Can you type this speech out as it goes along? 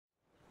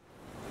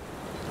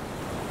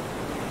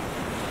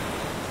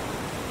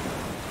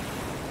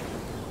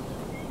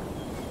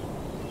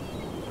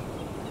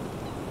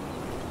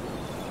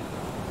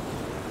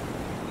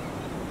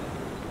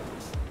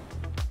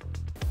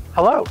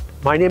Hello,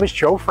 my name is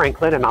Joe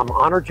Franklin, and I'm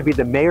honored to be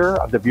the mayor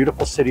of the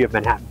beautiful city of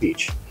Manhattan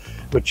Beach.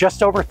 With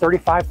just over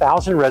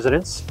 35,000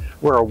 residents,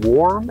 we're a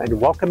warm and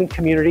welcoming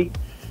community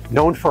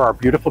known for our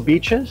beautiful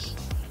beaches,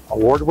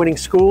 award-winning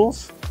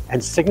schools,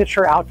 and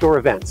signature outdoor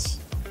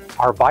events.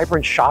 Our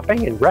vibrant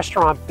shopping and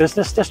restaurant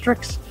business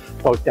districts,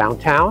 both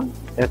downtown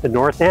and at the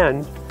North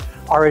End,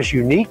 are as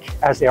unique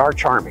as they are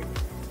charming.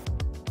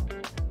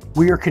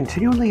 We are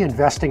continually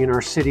investing in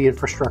our city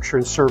infrastructure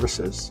and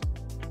services,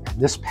 and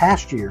this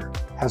past year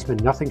has been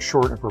nothing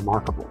short of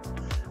remarkable.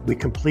 We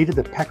completed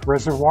the Peck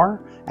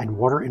Reservoir and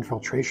Water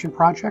Infiltration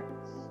Project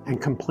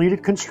and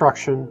completed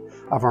construction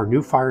of our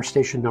new Fire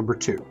Station number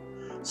 2,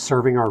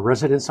 serving our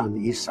residents on the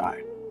east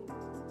side.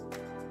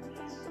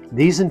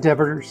 These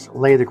endeavors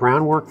lay the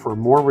groundwork for a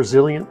more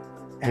resilient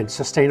and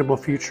sustainable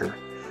future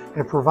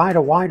and provide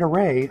a wide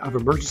array of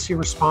emergency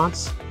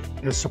response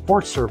and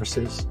support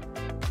services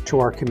to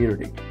our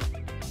community.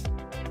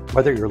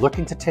 Whether you're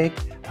looking to take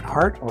an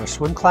art or a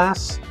swim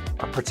class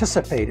or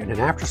participate in an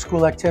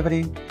after-school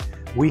activity,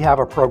 we have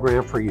a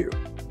program for you.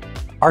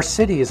 Our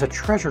city is a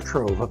treasure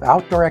trove of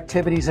outdoor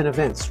activities and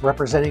events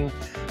representing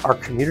our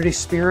community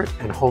spirit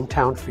and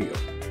hometown feel.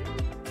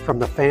 From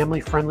the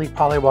family-friendly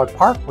Pollywog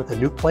Park with a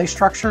new play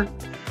structure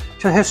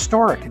to the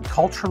historic and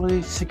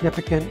culturally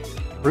significant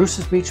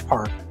Bruce's Beach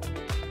Park,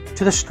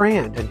 to the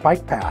Strand and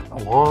bike path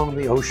along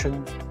the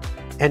ocean,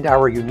 and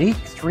our unique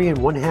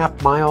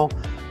 3.5 mile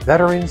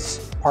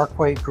Veterans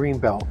Parkway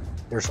Greenbelt,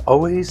 there's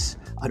always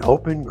an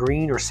open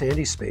green or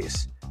sandy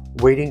space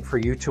waiting for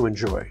you to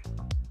enjoy.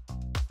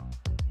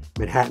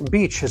 Manhattan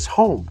Beach is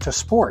home to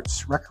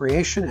sports,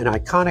 recreation, and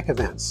iconic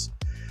events.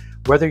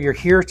 Whether you're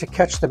here to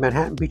catch the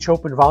Manhattan Beach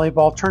Open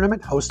Volleyball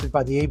Tournament hosted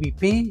by the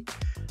ABP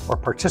or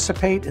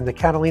participate in the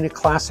Catalina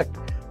Classic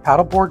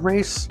paddleboard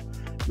race,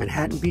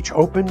 Manhattan Beach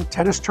Open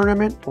Tennis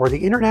Tournament, or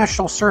the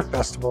International Surf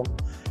Festival,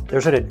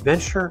 there's an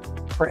adventure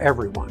for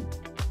everyone.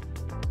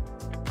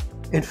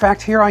 In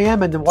fact, here I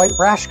am in the white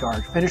rash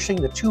guard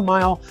finishing the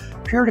 2-mile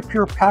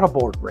peer-to-peer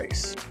paddleboard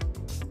race.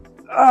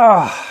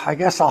 I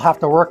guess I'll have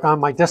to work on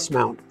my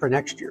dismount for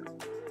next year.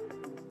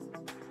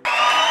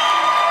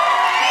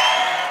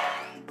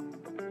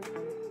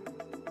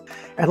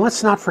 And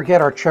let's not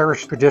forget our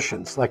cherished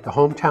traditions like the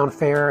Hometown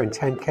Fair and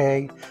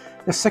 10K,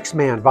 the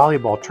 6-man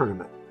volleyball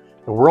tournament,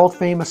 the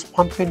world-famous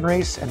pumpkin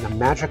race, and the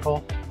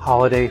magical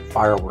holiday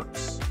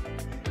fireworks.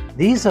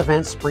 These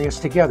events bring us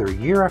together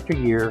year after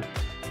year,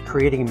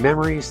 creating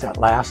memories that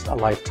last a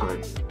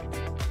lifetime.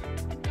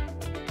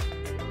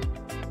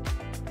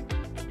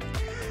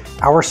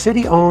 Our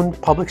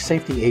city-owned public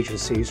safety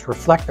agencies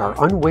reflect our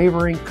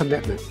unwavering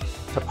commitment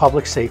to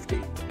public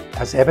safety,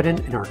 as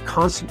evident in our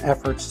constant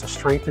efforts to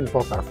strengthen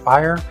both our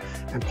fire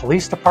and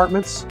police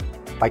departments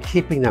by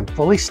keeping them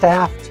fully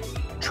staffed,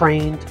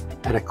 trained,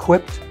 and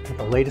equipped with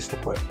the latest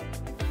equipment.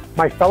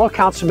 My fellow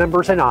council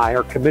members and I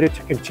are committed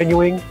to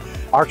continuing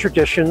our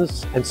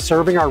traditions and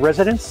serving our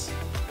residents,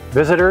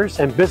 visitors,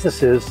 and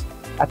businesses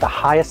at the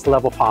highest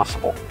level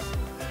possible.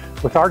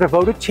 With our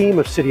devoted team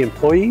of city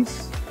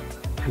employees,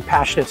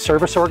 compassionate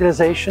service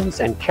organizations,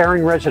 and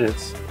caring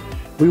residents,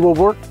 we will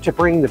work to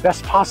bring the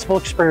best possible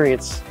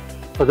experience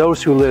for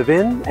those who live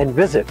in and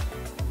visit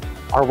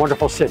our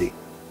wonderful city.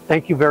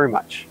 Thank you very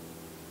much.